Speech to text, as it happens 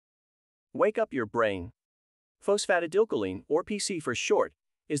Wake up your brain. Phosphatidylcholine, or PC for short,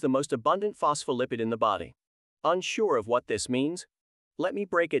 is the most abundant phospholipid in the body. Unsure of what this means? Let me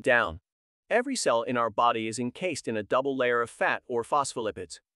break it down. Every cell in our body is encased in a double layer of fat or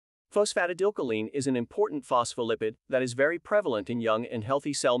phospholipids. Phosphatidylcholine is an important phospholipid that is very prevalent in young and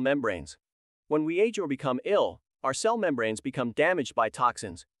healthy cell membranes. When we age or become ill, our cell membranes become damaged by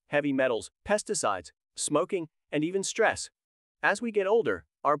toxins, heavy metals, pesticides, smoking, and even stress. As we get older,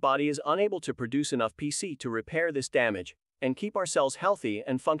 our body is unable to produce enough PC to repair this damage and keep our cells healthy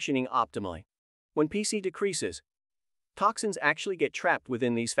and functioning optimally. When PC decreases, toxins actually get trapped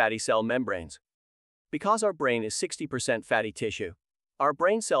within these fatty cell membranes. Because our brain is 60% fatty tissue, our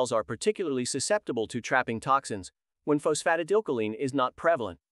brain cells are particularly susceptible to trapping toxins when phosphatidylcholine is not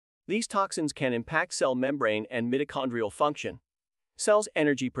prevalent. These toxins can impact cell membrane and mitochondrial function, cells'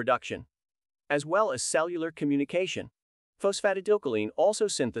 energy production, as well as cellular communication. Phosphatidylcholine also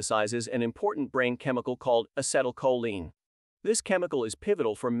synthesizes an important brain chemical called acetylcholine. This chemical is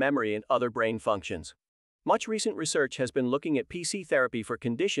pivotal for memory and other brain functions. Much recent research has been looking at PC therapy for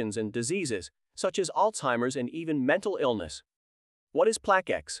conditions and diseases, such as Alzheimer's and even mental illness. What is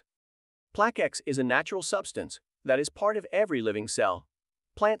Plaquex? Plaquex is a natural substance that is part of every living cell,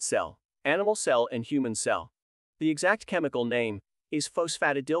 plant cell, animal cell, and human cell. The exact chemical name is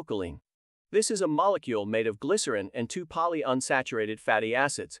phosphatidylcholine. This is a molecule made of glycerin and two polyunsaturated fatty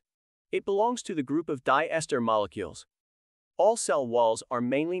acids. It belongs to the group of diester molecules. All cell walls are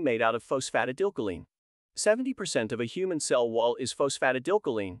mainly made out of phosphatidylcholine. 70% of a human cell wall is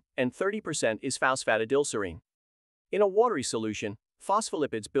phosphatidylcholine, and 30% is phosphatidylserine. In a watery solution,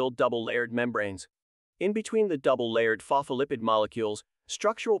 phospholipids build double-layered membranes. In between the double-layered phospholipid molecules,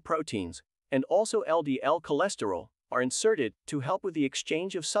 structural proteins, and also LDL cholesterol, are inserted to help with the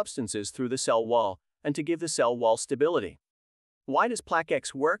exchange of substances through the cell wall and to give the cell wall stability. Why does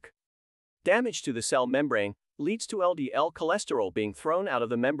Plaquex work? Damage to the cell membrane leads to LDL cholesterol being thrown out of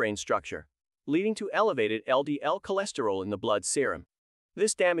the membrane structure, leading to elevated LDL cholesterol in the blood serum.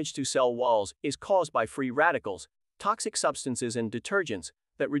 This damage to cell walls is caused by free radicals, toxic substances, and detergents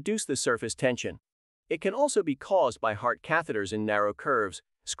that reduce the surface tension. It can also be caused by heart catheters in narrow curves,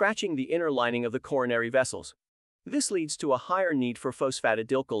 scratching the inner lining of the coronary vessels. This leads to a higher need for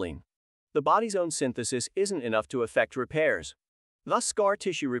phosphatidylcholine. The body's own synthesis isn't enough to effect repairs. Thus, scar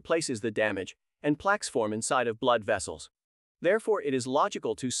tissue replaces the damage, and plaques form inside of blood vessels. Therefore, it is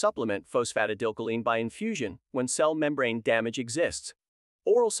logical to supplement phosphatidylcholine by infusion when cell membrane damage exists.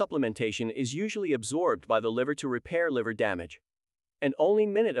 Oral supplementation is usually absorbed by the liver to repair liver damage, and only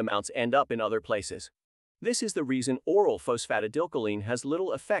minute amounts end up in other places. This is the reason oral phosphatidylcholine has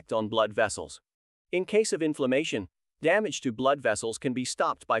little effect on blood vessels. In case of inflammation, damage to blood vessels can be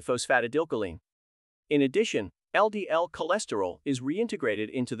stopped by phosphatidylcholine. In addition, LDL cholesterol is reintegrated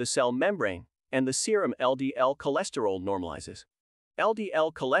into the cell membrane, and the serum LDL cholesterol normalizes.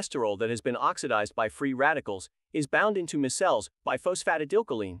 LDL cholesterol that has been oxidized by free radicals is bound into micelles by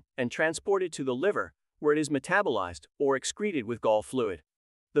phosphatidylcholine and transported to the liver, where it is metabolized or excreted with gall fluid.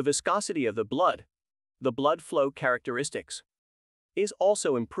 The viscosity of the blood flow characteristics, is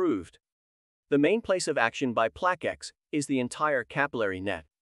also improved. The main place of action by Plaquex is the entire capillary net.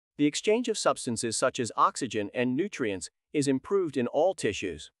 The exchange of substances such as oxygen and nutrients is improved in all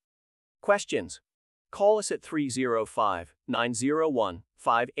tissues. Questions? Call us at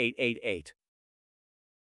 305-901-5888.